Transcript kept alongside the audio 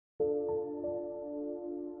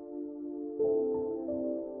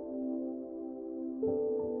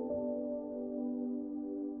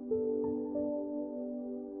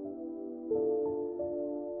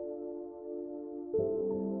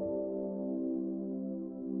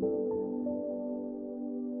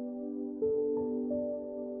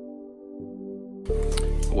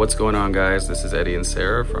What's going on, guys? This is Eddie and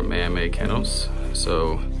Sarah from ManMade Kennels.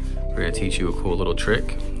 So we're gonna teach you a cool little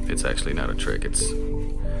trick. It's actually not a trick, it's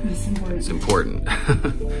important.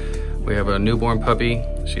 We have a newborn puppy.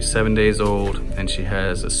 She's 7 days old and she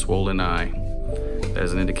has a swollen eye. That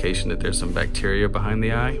is an indication that there's some bacteria behind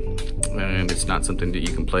the eye, and it's not something that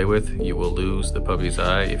you can play with. You will lose the puppy's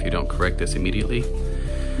eye if you don't correct this immediately.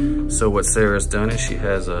 So what Sarah's done is she's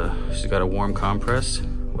got a warm compress,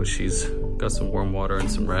 which she's got some warm water and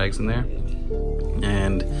some rags in there.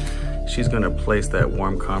 And she's gonna place that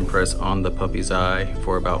warm compress on the puppy's eye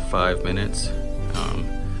for about 5 minutes.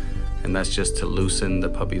 And that's just to loosen the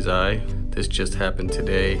puppy's eye. This just happened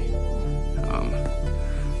today.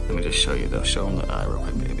 Let me just show you though. Show them the eye real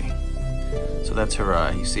quick, baby. So that's her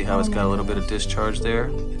eye. You see how it's got a little bit of discharge there?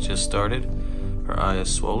 It just started. Her eye is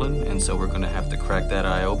swollen, and so we're gonna have to crack that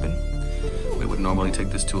eye open. We would normally take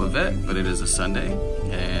this to a vet, but it is a Sunday,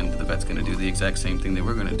 and the vet's gonna do the exact same thing that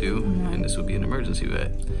we're gonna do, and this would be an emergency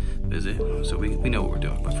vet visit. So we know what we're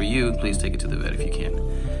doing. But for you, please take it to the vet if you can.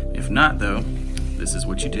 If not though, this is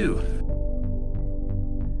what you do.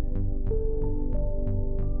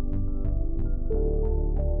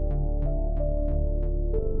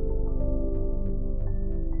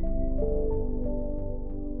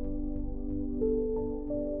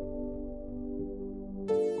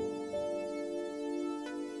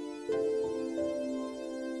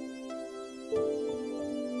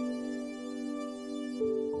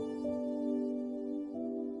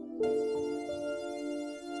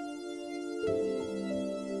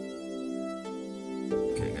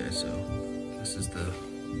 Okay guys, so this is the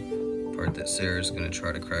part that Sarah's gonna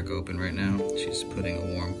try to crack open right now. She's putting a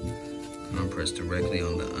warm compress directly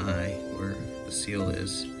on the eye where the seal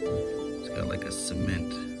is. It's got like a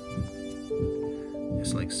cement,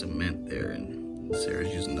 it's like cement there, and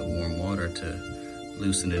Sarah's using the warm water to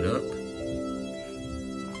loosen it up.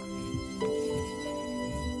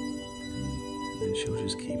 And then she'll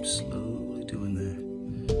just keep slowly doing that.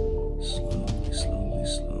 Slowly, slowly,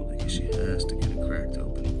 slowly. She has to get it cracked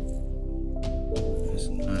open. It's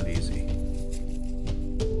not easy.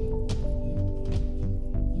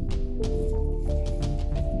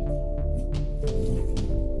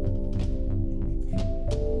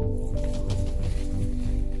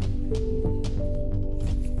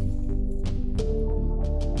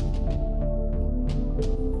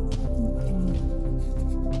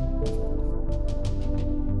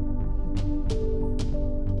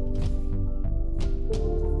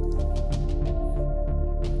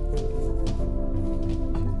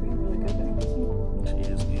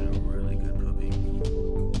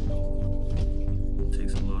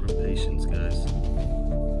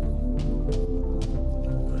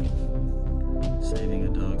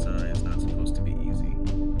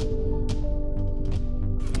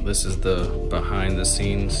 This is the behind the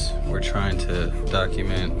scenes. We're trying to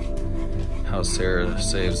document how Sarah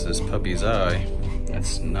saves this puppy's eye.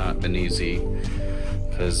 It's not been easy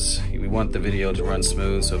because we want the video to run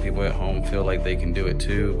smooth so people at home feel like they can do it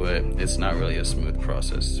too, but it's not really a smooth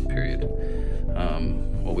process, period.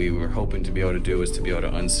 What we were hoping to be able to do is to be able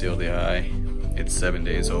to unseal the eye. It's 7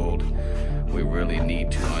 days old. We really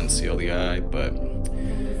need to unseal the eye, but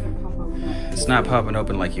it's not popping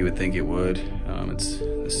open like you would think it would.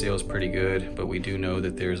 The seal's pretty good, but we do know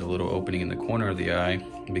that there's a little opening in the corner of the eye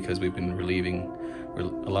because we've been relieving, a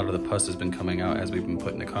lot of the pus has been coming out as we've been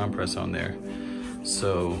putting the compress on there.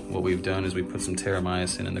 So what we've done is we put some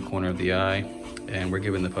terramycin in the corner of the eye, and we're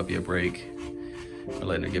giving the puppy a break. We're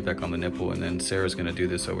letting her get back on the nipple, and then Sarah's gonna do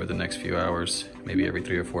this over the next few hours. Maybe every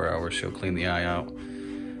 3 or 4 hours, she'll clean the eye out.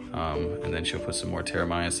 And then she'll put some more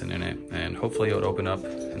terramycin in it, and hopefully it'll open up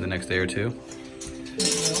in the next day or two.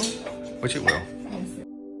 Which it will.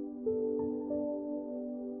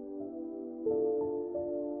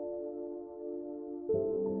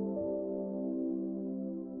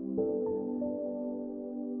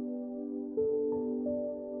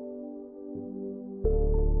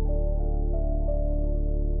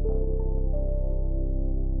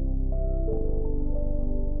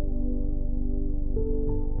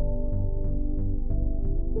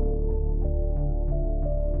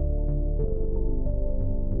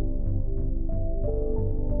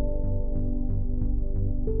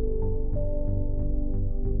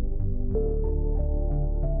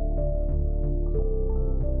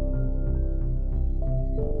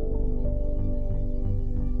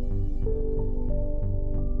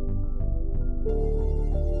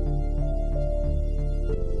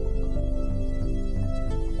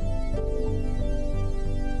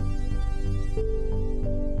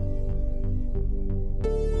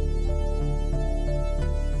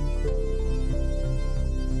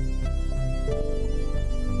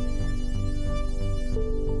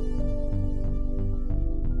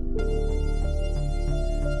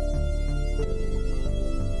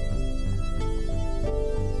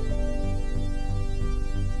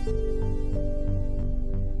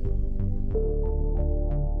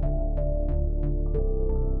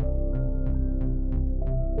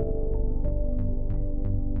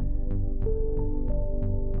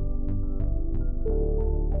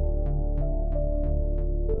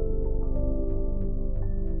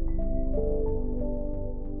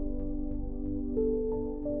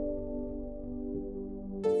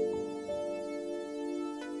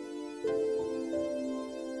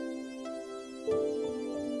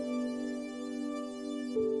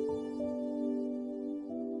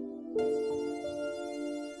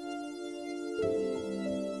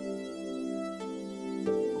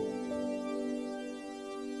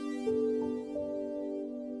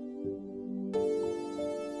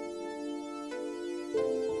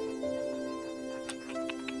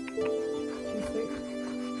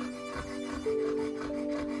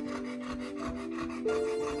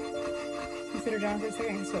 Sit her down for a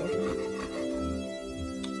second and so open it.